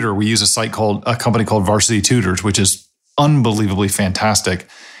uses a tutor. We use a company called Varsity Tutors, which is unbelievably fantastic.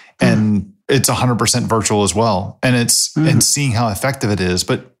 And it's 100% virtual as well. And and seeing how effective it is.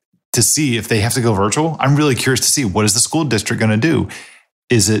 But to see if they have to go virtual, I'm really curious to see, what is the school district going to do?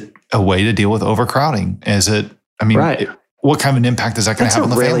 Is it a way to deal with overcrowding? What kind of an impact is that going to have on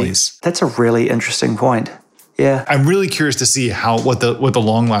the families? That's a really interesting point. Yeah. I'm really curious to see what the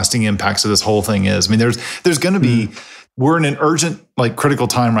long-lasting impacts of this whole thing is. I mean, there's going to be, we're in an urgent, critical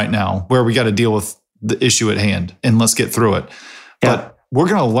time right now where we got to deal with the issue at hand, and let's get through it. Yeah. But we're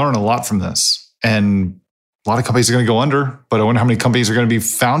going to learn a lot from this. And a lot of companies are going to go under, but I wonder how many companies are going to be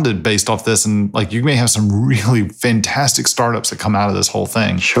founded based off this. And you may have some really fantastic startups that come out of this whole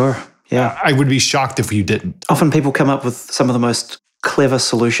thing. Sure. Yeah. I would be shocked if you didn't. Often people come up with some of the most clever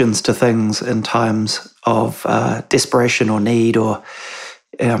solutions to things in times of desperation or need or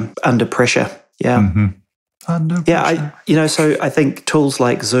under pressure. Yeah. Under pressure. Yeah. So I think tools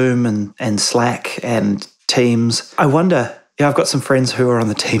like Zoom and Slack and Teams, I wonder, I've got some friends who are on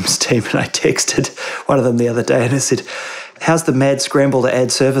the Teams team, and I texted one of them the other day and I said, how's the mad scramble to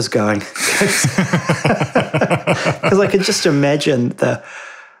add servers going? Because I could just imagine the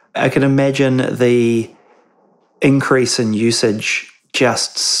increase in usage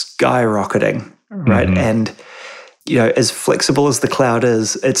just skyrocketing, right? And as flexible as the cloud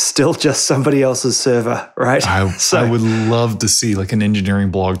is, it's still just somebody else's server, right? I would love to see like an engineering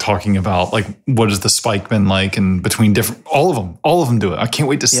blog talking about like what is the spike been like, and between different, all of them do it. I can't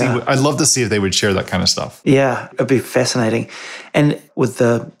wait to see. I'd love to see if they would share that kind of stuff. Yeah, it'd be fascinating. And with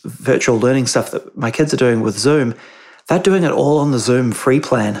the virtual learning stuff that my kids are doing with Zoom, they're doing it all on the Zoom free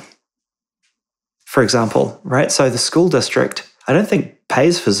plan, for example, right? So the school district, I don't think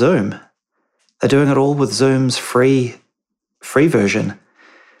pays for Zoom. They're doing it all with Zoom's free version.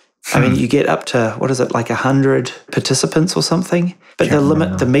 I mean, you get up to, what is it, like 100 participants or something? But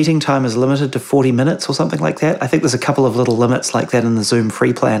the meeting time is limited to 40 minutes or something like that. I think there's a couple of little limits like that in the Zoom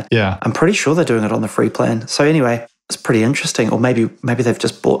free plan. Yeah. I'm pretty sure they're doing it on the free plan. So anyway, it's pretty interesting. Or maybe they've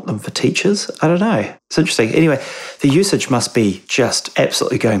just bought them for teachers. I don't know. It's interesting. Anyway, the usage must be just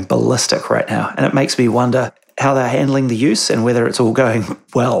absolutely going ballistic right now. And it makes me wonder how they're handling the use and whether it's all going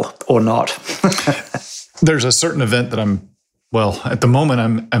well or not. There's a certain event that at the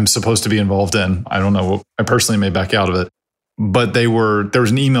moment I'm supposed to be involved in. I don't know. I personally may back out of it. But there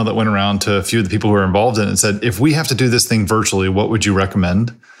was an email that went around to a few of the people who were involved in it and said, if we have to do this thing virtually, what would you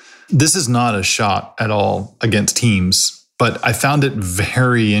recommend? This is not a shot at all against Teams, but I found it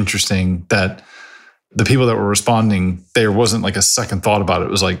very interesting that the people that were responding, there wasn't like a second thought about it.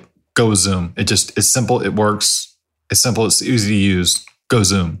 It was like, go Zoom. It's simple. It works. It's simple. It's easy to use. Go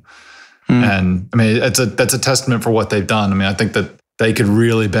Zoom. And I mean, that's a testament for what they've done. I mean, I think that they could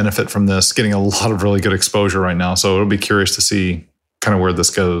really benefit from this, getting a lot of really good exposure right now. So it'll be curious to see kind of where this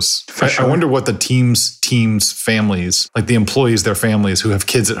goes. I wonder what the teams families, like the employees, their families who have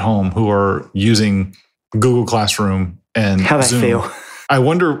kids at home who are using Google Classroom and how they Zoom. feel. I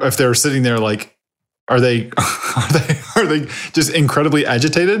wonder if they're sitting there like, are they just incredibly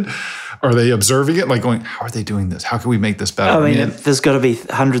agitated? Are they observing it, like going, how are they doing this? How can we make this better? I mean, there's got to be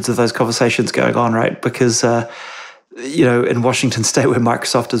hundreds of those conversations going on, right? Because, in Washington State, where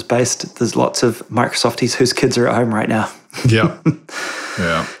Microsoft is based, there's lots of Microsofties whose kids are at home right now. Yeah.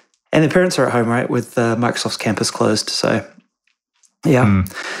 Yeah. And their parents are at home, right, with Microsoft's campus closed. So, yeah.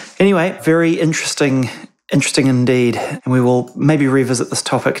 Anyway, very interesting indeed. And we will maybe revisit this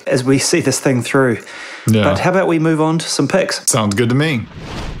topic as we see this thing through. Yeah. But how about we move on to some picks? Sounds good to me.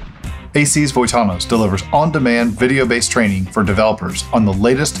 AC's Voitanos delivers on-demand video-based training for developers on the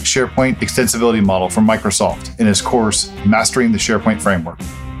latest SharePoint extensibility model from Microsoft in his course, Mastering the SharePoint Framework.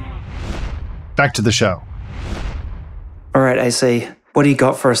 Back to the show. All right, AC, what do you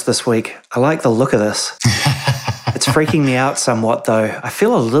got for us this week? I like the look of this. It's freaking me out somewhat, though. I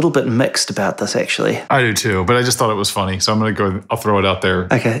feel a little bit mixed about this, actually. I do too, but I just thought it was funny, so I'll throw it out there.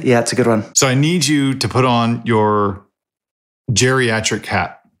 Okay, yeah, it's a good one. So I need you to put on your geriatric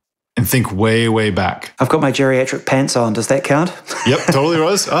hat and think way, way back. I've got my geriatric pants on. Does that count? Yep, totally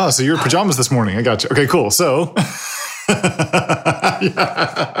was. Oh, so you're in pajamas this morning. I got you. Okay, cool. So, yeah.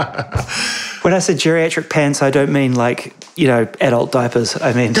 When I said geriatric pants, I don't mean like, adult diapers.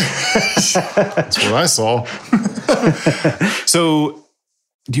 I mean... That's what I saw. So,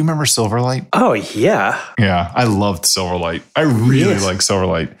 do you remember Silverlight? Oh, yeah. Yeah, I loved Silverlight. I really like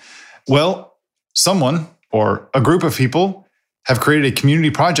Silverlight. Well, someone or a group of people have created a community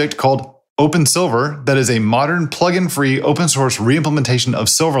project called OpenSilver that is a modern plugin-free open source reimplementation of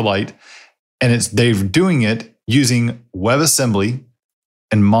Silverlight, and they're doing it using WebAssembly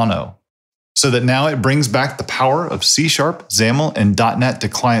and Mono, so that now it brings back the power of C#, XAML, and .NET to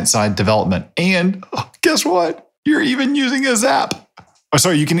client-side development. And guess what? You're even using a Zap.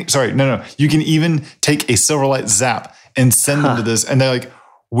 You can even take a Silverlight Zap and send them to this, and they're like,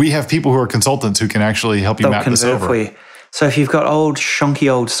 we have people who are consultants who can actually help you map this over. For you. So if you've got shonky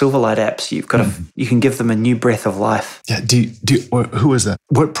old Silverlight apps, you've got you can give them a new breath of life. Yeah. Who is that?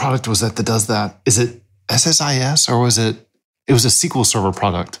 What product was that does that? Is it SSIS or was it? It was a SQL Server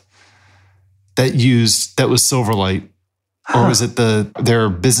product that was Silverlight, or was it their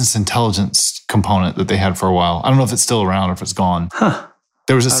business intelligence component that they had for a while? I don't know if it's still around or if it's gone. Huh.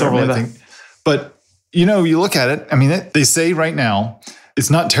 There was a Silverlight thing, but you look at it. I mean, they say right now it's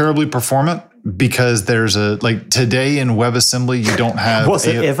not terribly performant. Because there's today in WebAssembly, you don't have... Was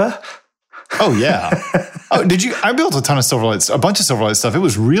it ever? Oh, yeah. Did you? I built a ton of Silverlight, a bunch of Silverlight stuff.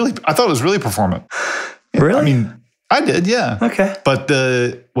 I thought it was really performant. Really? I mean, I did, yeah. Okay. But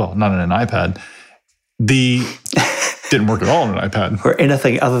not on an iPad. Didn't work at all on an iPad. Or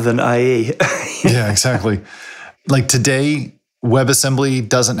anything other than IE. Yeah, exactly. Like today, WebAssembly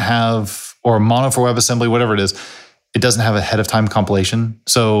doesn't have, or Mono for WebAssembly, whatever it is, it doesn't have a ahead of time compilation.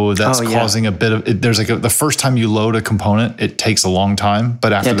 So that's causing a bit of it. There's the first time you load a component, it takes a long time,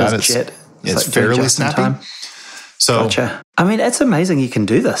 but after that it's fairly snappy. So gotcha. I mean, it's amazing you can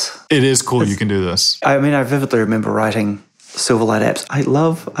do this. It is cool you can do this. I mean, I vividly remember writing Silverlight apps. I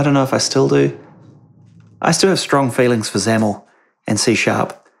don't know if I still do. I still have strong feelings for XAML and C#.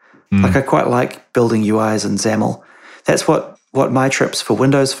 Like, I quite like building UIs in XAML. That's what my trips for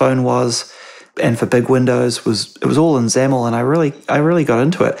Windows Phone was, and for big Windows was. It was all in XAML, and I really got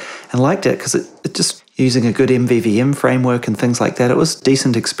into it and liked it because it just using a good MVVM framework and things like that. It was a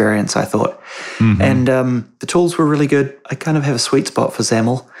decent experience, I thought. And the tools were really good. I kind of have a sweet spot for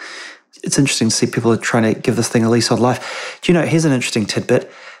XAML. It's interesting to see people are trying to give this thing a lease on life. Do you know, here's an interesting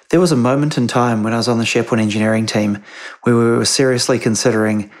tidbit. There was a moment in time when I was on the SharePoint engineering team where we were seriously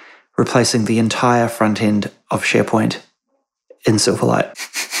considering replacing the entire front end of SharePoint in Silverlight.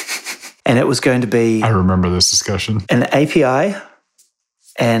 And it was going to be... I remember this discussion. An API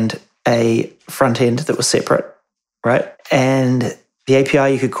and a front end that was separate, right? And the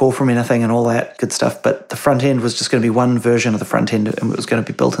API you could call from anything and all that good stuff, but the front end was just going to be one version of the front end, and it was going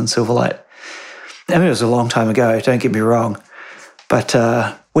to be built in Silverlight. I mean, it was a long time ago, don't get me wrong, but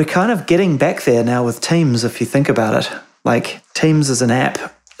we're kind of getting back there now with Teams, if you think about it. Like, Teams as an app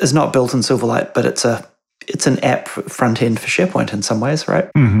is not built in Silverlight, but it's an app front end for SharePoint in some ways,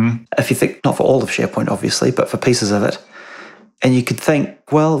 right? If you think, not for all of SharePoint, obviously, but for pieces of it. And you could think,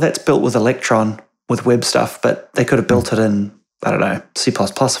 well, that's built with Electron, with web stuff, but they could have built it in, I don't know, C++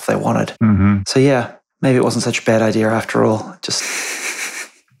 if they wanted. So yeah, maybe it wasn't such a bad idea after all. Just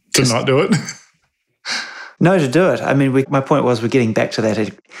not do it? No, to do it. I mean, my point was we're getting back to that.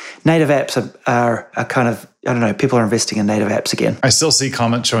 Native apps are kind of, I don't know, people are investing in native apps again. I still see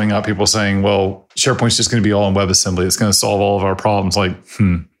comments showing up, people saying, well, SharePoint's just going to be all in WebAssembly. It's going to solve all of our problems. Like,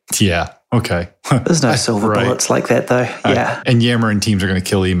 yeah, okay. There's no silver bullets like that, though. Yeah. And Yammer and Teams are going to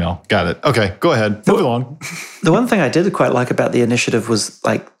kill email. Got it. Okay, go ahead. Move along. The one thing I did quite like about the initiative was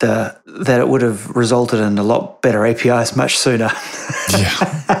like that it would have resulted in a lot better APIs much sooner.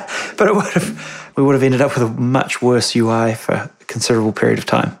 Yeah. But we would have ended up with a much worse UI for a considerable period of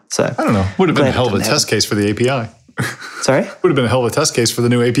time. So I don't know. Would have been a hell of a test case for the API. Sorry? Would have been a hell of a test case for the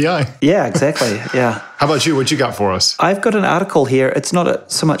new API. Yeah, exactly. Yeah. How about you? What you got for us? I've got an article here. It's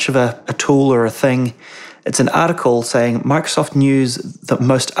not so much of a tool or a thing. It's an article saying Microsoft News, the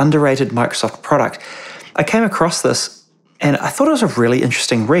most underrated Microsoft product. I came across this and I thought it was a really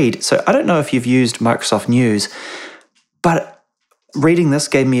interesting read. So I don't know if you've used Microsoft News, but reading this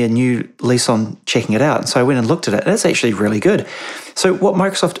gave me a new lease on checking it out. And so I went and looked at it, and it's actually really good. So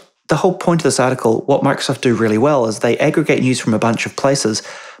the whole point of this article, what Microsoft do really well is they aggregate news from a bunch of places,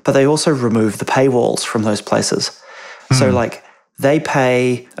 but they also remove the paywalls from those places. So like they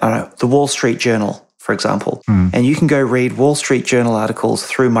pay, I don't know, the Wall Street Journal, for example, and you can go read Wall Street Journal articles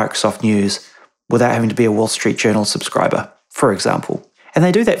through Microsoft News without having to be a Wall Street Journal subscriber, for example. And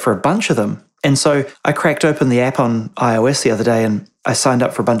they do that for a bunch of them. And so I cracked open the app on iOS the other day and I signed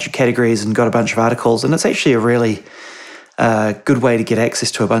up for a bunch of categories and got a bunch of articles. And it's actually a really good way to get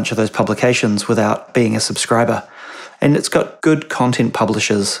access to a bunch of those publications without being a subscriber. And it's got good content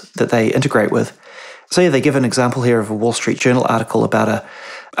publishers that they integrate with. So yeah, they give an example here of a Wall Street Journal article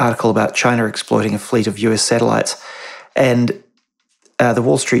about China exploiting a fleet of US satellites. And the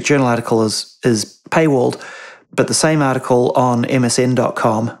Wall Street Journal article is paywalled, but the same article on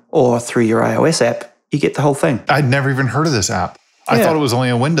MSN.com or through your iOS app, you get the whole thing. I'd never even heard of this app. I thought it was only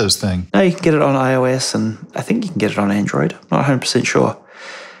a Windows thing. No, you can get it on iOS, and I think you can get it on Android. I'm not 100% sure.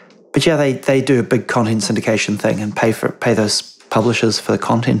 But yeah, they do a big content syndication thing and pay those publishers for the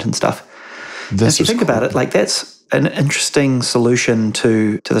content and stuff. If you think about it, like that's an interesting solution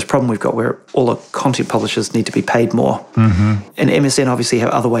to this problem we've got where all the content publishers need to be paid more. And MSN obviously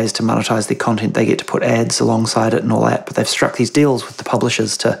have other ways to monetize their content. They get to put ads alongside it and all that, but they've struck these deals with the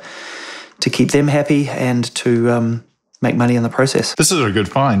publishers to keep them happy and to make money in the process. This is a good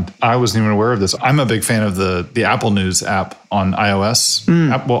find. I wasn't even aware of this. I'm a big fan of the Apple News app on iOS.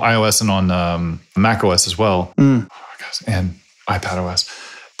 iOS and on Mac OS as well. And iPad OS.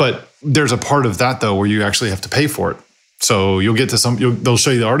 But there's a part of that, though, where you actually have to pay for it. So you'll get to they'll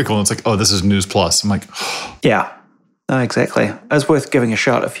show you the article and it's like, oh, this is News Plus. I'm like, yeah, no, exactly. It's worth giving a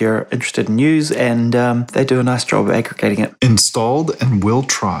shot if you're interested in news, and they do a nice job of aggregating it. Installed and will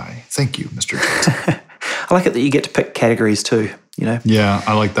try. Thank you, Mr. Johnson. I like it that you get to pick categories too, you know? Yeah,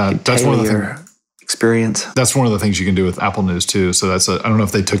 I like that. That's one of the things. Experience. That's one of the things you can do with Apple News too. So I don't know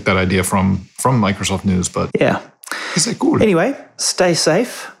if they took that idea from Microsoft News, but yeah. Is that cool? Anyway, stay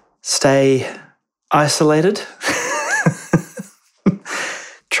safe, stay isolated,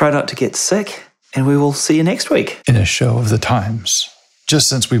 try not to get sick, and we will see you next week. In a show of the times, just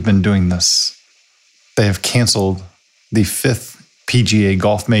since we've been doing this, they have canceled the 5th PGA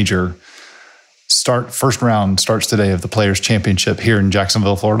Golf Major first round starts today of the Players Championship here in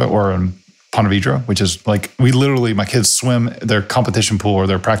Jacksonville, Florida, or in Ponte Vedra, which is like, my kids swim, their competition pool or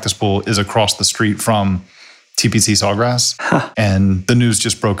their practice pool is across the street from TPC Sawgrass. And the news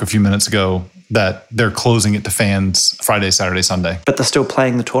just broke a few minutes ago that they're closing it to fans Friday, Saturday, Sunday. But they're still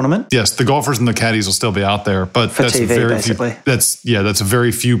playing the tournament? Yes, the golfers and the caddies will still be out there, but for that's TV, very basically. That's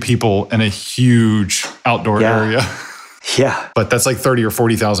very few people in a huge outdoor area. Yeah. But that's like 30 or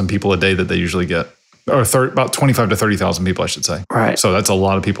 40,000 people a day that they usually get. Or about 25 to 30,000 people, I should say. Right. So that's a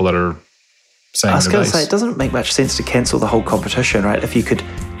lot of people that are saying I was going to say, nice. it doesn't make much sense to cancel the whole competition, right? If you could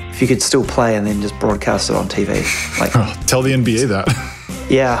still play and then just broadcast it on TV. Like, tell the NBA that.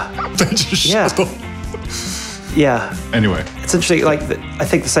 Yeah. Yeah. Anyway. It's interesting. Like, I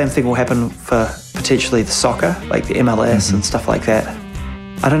think the same thing will happen for potentially the soccer, like the MLS and stuff like that.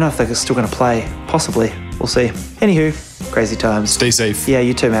 I don't know if they're still going to play. Possibly. We'll see. Anywho, crazy times. Stay safe. Yeah,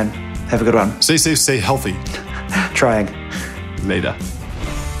 you too, man. Have a good one. Stay safe, stay healthy. Trying. Later.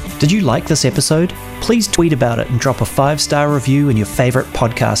 Did you like this episode? Please tweet about it and drop a 5-star review in your favorite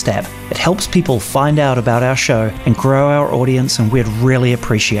podcast app. It helps people find out about our show and grow our audience, and we'd really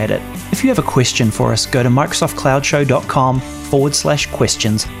appreciate it. If you have a question for us, go to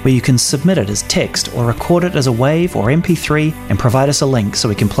microsoftcloudshow.com/questions, where you can submit it as text or record it as a WAV or MP3 and provide us a link so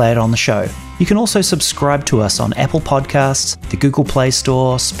we can play it on the show. You can also subscribe to us on Apple Podcasts, the Google Play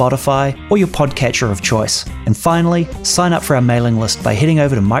Store, Spotify, or your podcatcher of choice. And finally, sign up for our mailing list by heading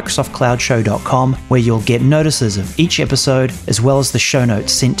over to microsoftcloudshow.com, where you'll get notices of each episode as well as the show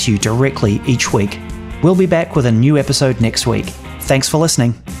notes sent to you directly each week. We'll be back with a new episode next week. Thanks for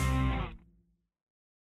listening.